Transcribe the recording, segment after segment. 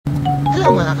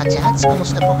Hello mga ka-chats,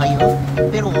 kumusta po kayo?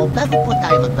 Pero bago po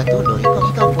tayo magpatuloy, kung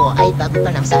ikaw po ay bago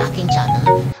pa lang sa aking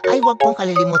channel, ay huwag pong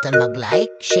kalilimutan mag-like,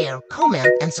 share, comment,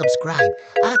 and subscribe.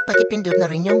 At pakipindot na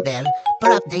rin yung bell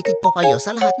para updated po kayo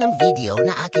sa lahat ng video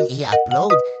na aking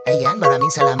i-upload. Ayan, maraming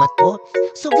salamat po.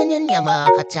 So ganyan nga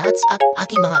mga ka-chats, at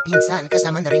aking mga pinsan,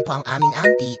 kasama na rin po ang aming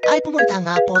auntie, ay pumunta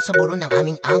nga po sa buro ng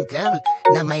aming uncle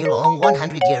na mayroong 100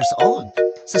 years old.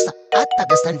 At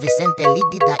taga Sanvicente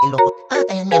Lid-lidda Ilocos. At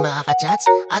ayan nga mga ka-chats,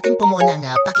 ating pumuna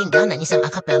nga pakinggan ng isang a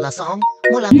cappella song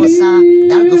mula po sa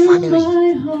Dalgo family.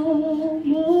 My home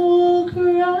will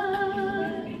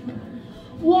cry,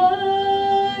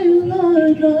 while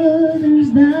on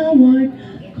others thou art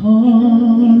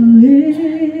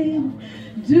calling.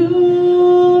 Do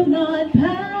not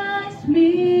pass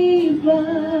me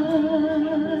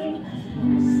by,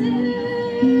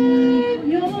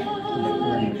 Savior,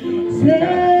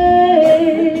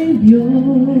 Savior,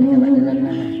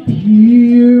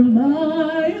 hear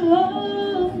my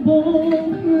humble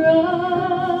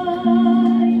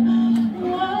cry,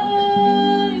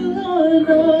 while on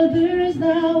others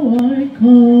thou art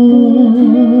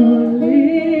calling.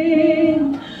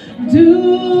 Do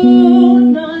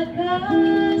not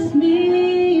pass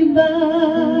me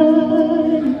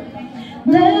by.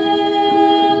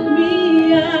 Let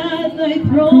me at thy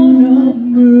throne of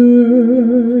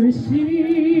mercy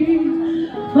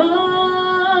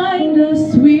find a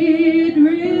sweet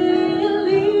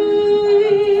relief,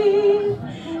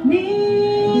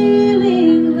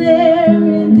 kneeling there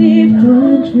in deep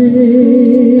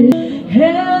contrition.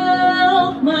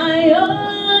 Help my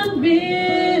unbelief,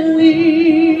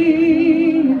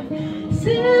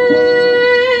 Savior,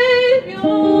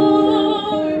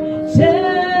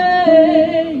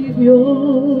 Savior,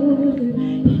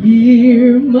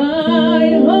 hear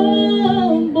my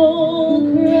humble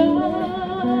cry,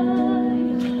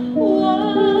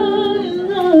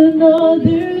 while on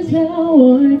others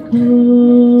thou art calling.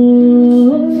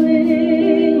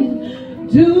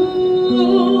 Do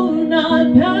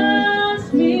not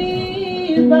pass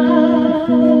me by.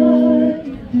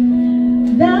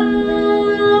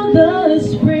 Thou the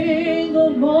spring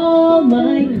of all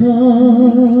my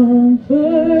comfort,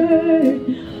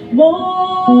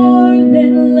 more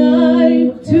than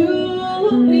life to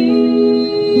me.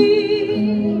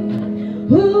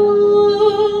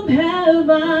 Whom have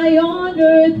I on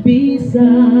earth beside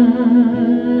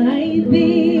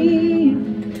thee?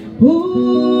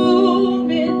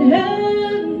 Whom in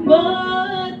heaven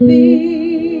but thee?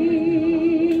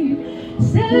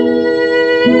 Savior,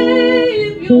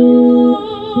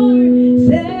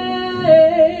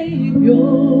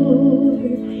 Savior,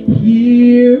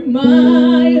 hear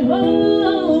my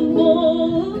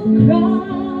humble cry,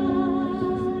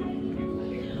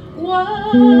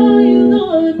 while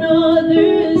on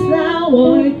others thou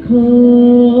art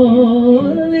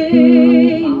calling.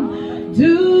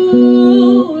 Do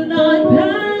not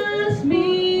pass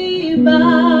me by,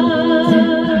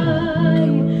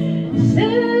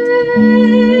 Savior,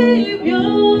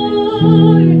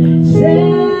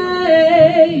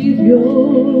 Savior,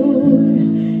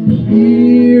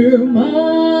 hear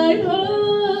my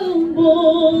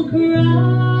humble cry,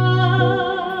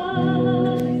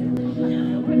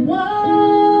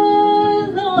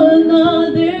 while on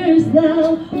others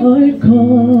thou art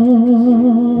calling.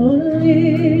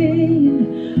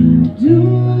 Do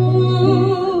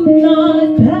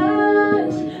not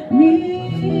pass me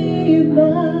by.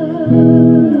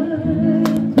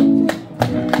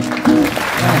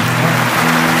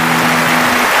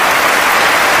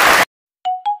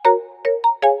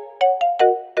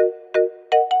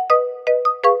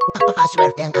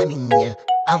 Napakaswerte ang aming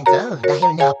uncle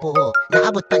dahil niya po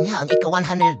naabot pa niya ang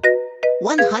ika-100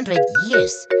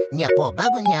 years niya po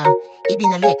bago niya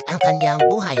ibinalik ang kanyang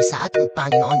buhay sa ating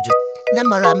Panginoon Diyos, na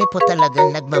marami po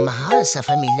talagang nagmamahal sa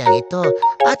pamilya ito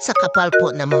at sa kapal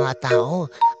po ng mga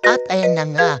tao. At ayan na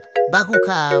nga, bago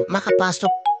ka makapasok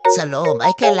sa loob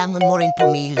ay kailangan mo rin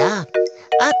pumila.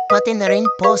 At pati na rin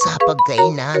po sa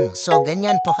pagkainan. So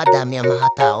ganyan po kadami ang mga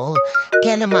tao.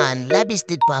 Kaya naman, labis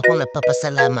din po akong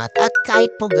nagpapasalamat. At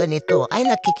kahit po ganito ay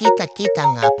nakikita-kita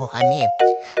nga po kami.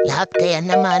 Lahat kaya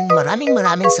naman,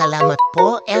 maraming salamat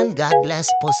po and God bless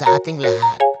po sa ating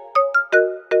lahat.